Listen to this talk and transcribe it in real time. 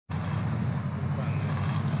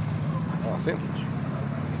see him.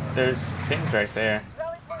 There's things right there.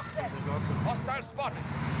 Hostile spotted.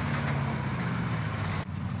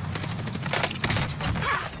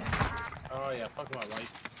 Oh yeah, fuck my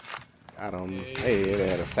life. Got him. Hey, they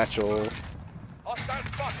had a satchel. Hostile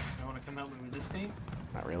spotted. You wanna come help me with this team?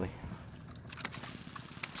 Not really.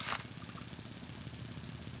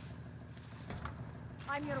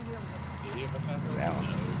 I'm your will. Down.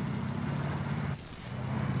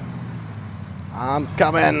 I'm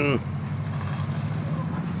coming.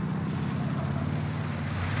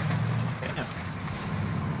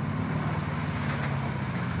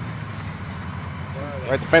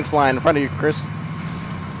 Right at the fence line in front of you, Chris. Oh,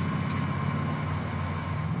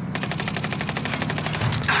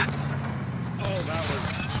 that was.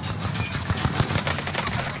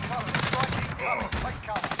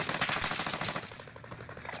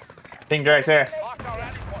 Thing right there. Marked our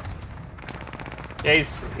rally point. Yeah,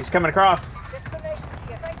 he's coming across.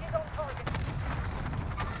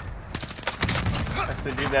 That's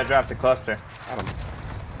the dude that dropped the cluster. Got him.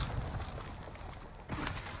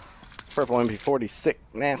 Purple MP40, sick,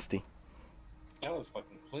 nasty. That was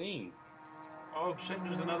fucking clean. Oh shit,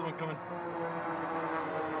 there's another one coming.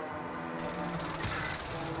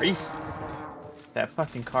 Reese. That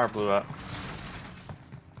fucking car blew up.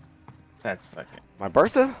 That's fucking. My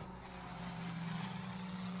Bertha?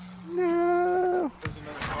 No. There's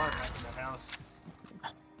another car back in the house.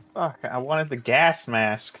 Fuck, I wanted the gas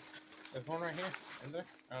mask. There's one right here. In there?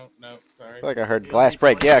 Oh, no. Sorry. I feel like I heard glass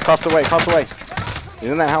break. Yeah, across the way, across the way.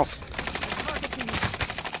 He's in that house.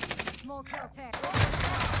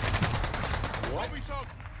 What?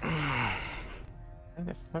 Where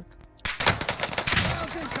the fuck?